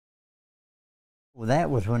Well, that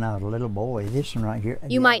was when I was a little boy. This one right here.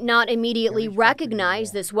 You might not immediately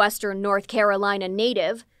recognize this Western North Carolina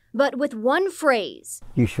native, but with one phrase.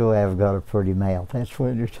 You sure have got a pretty mouth. That's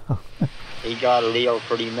what you're talking. He got a little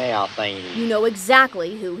pretty mouth, ain't he? You know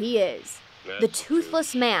exactly who he is. The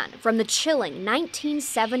toothless man from the chilling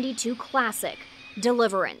 1972 classic,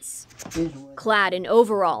 Deliverance. Clad in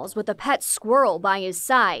overalls with a pet squirrel by his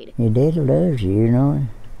side. Your daddy loves you, you know.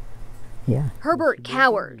 Yeah. Herbert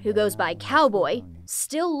Coward, who goes by Cowboy,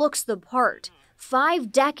 still looks the part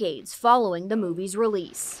 5 decades following the movie's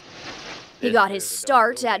release. He got his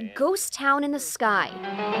start at Ghost Town in the Sky,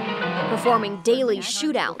 performing daily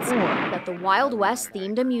shootouts at the Wild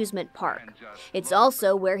West-themed amusement park. It's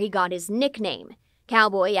also where he got his nickname.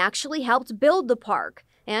 Cowboy actually helped build the park,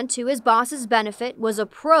 and to his boss's benefit was a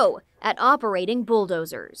pro at operating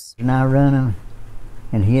bulldozers. And I run him,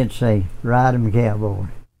 and he'd say, "Ride him, Cowboy."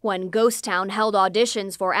 When Ghost Town held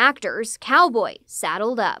auditions for actors, Cowboy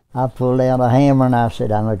saddled up. I pulled out a hammer and I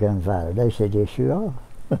said, "I'm a gunfighter." They said, "Yes, you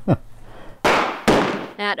are."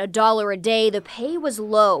 At $1 a day, the pay was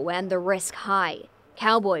low and the risk high.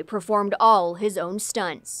 Cowboy performed all his own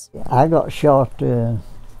stunts. I got shot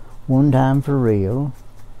one time for real,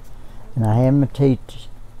 and I had my teeth.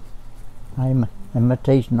 My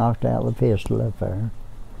teeth knocked out with a pistol up there,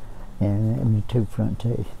 and my 2 front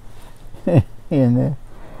teeth. And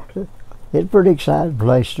it's a pretty exciting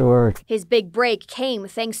place to work. His big break came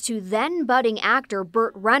thanks to then budding actor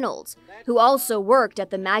Burt Reynolds, who also worked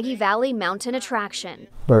at the Maggie Valley Mountain attraction.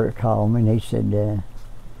 Burt called me and he said,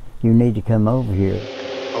 "You need to come over here."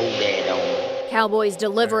 Oh, Dad, on. Cowboy's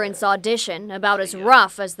Deliverance audition, about as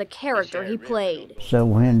rough as the character he played. So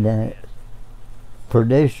when the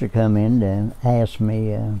producer come in and asked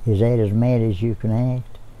me, "Is that as mad as you can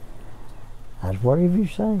act?" I said, "Whatever you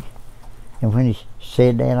say." And when he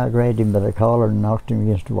said that, I grabbed him by the collar and knocked him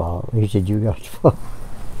against the wall. He said, "You got to fall."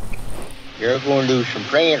 You're going to do some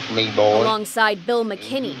praying for me, boy. Alongside Bill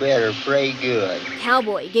McKinney, You better pray good.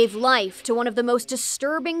 Cowboy gave life to one of the most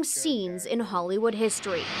disturbing scenes in Hollywood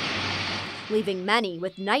history, leaving many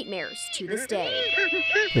with nightmares to this day.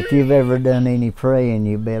 If you've ever done any praying,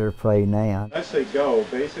 you better pray now. I say go.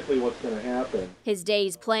 Basically what's going to happen. His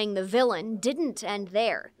days playing the villain didn't end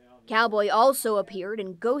there. Cowboy also appeared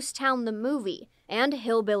in Ghost Town the movie and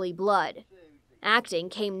Hillbilly Blood. Acting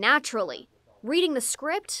came naturally. Reading the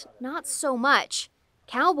script, not so much.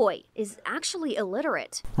 Cowboy is actually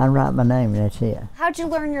illiterate. I write my name, that's it. How'd you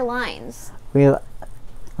learn your lines? Well,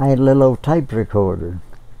 I had a little old tape recorder.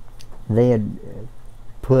 They had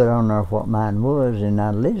put on there what mine was, and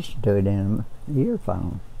I listened to it in an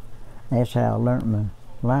earphone. That's how I learned my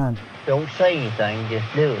lines. Don't say anything, just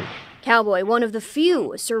do it. Cowboy, one of the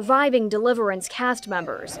few surviving Deliverance cast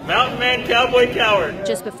members. Mountain Man, Cowboy, Coward.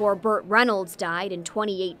 Just before Burt Reynolds died in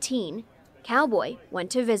 2018, Cowboy went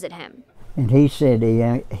to visit him. And he said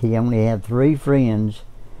he only had 3 friends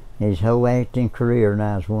in his whole acting career, and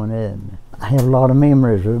I was one of them. I have a lot of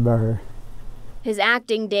memories with Burt. His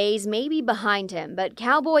acting days may be behind him, but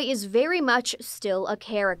Cowboy is very much still a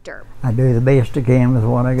character. I do the best I can with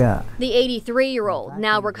what I got. The 83-year-old,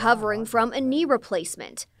 now recovering from a knee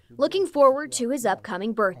replacement, looking forward to his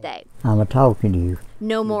upcoming birthday. I'm talking to you.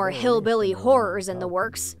 No more hillbilly horrors in the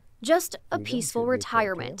works, just a peaceful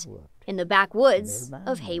retirement in the backwoods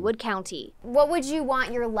of Haywood County. What would you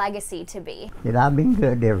want your legacy to be? That I've been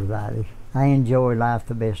good to everybody. I enjoy life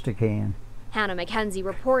the best I can. Hannah McKenzie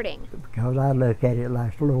reporting. Because I look at it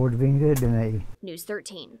like the Lord's been good to me. News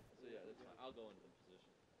 13.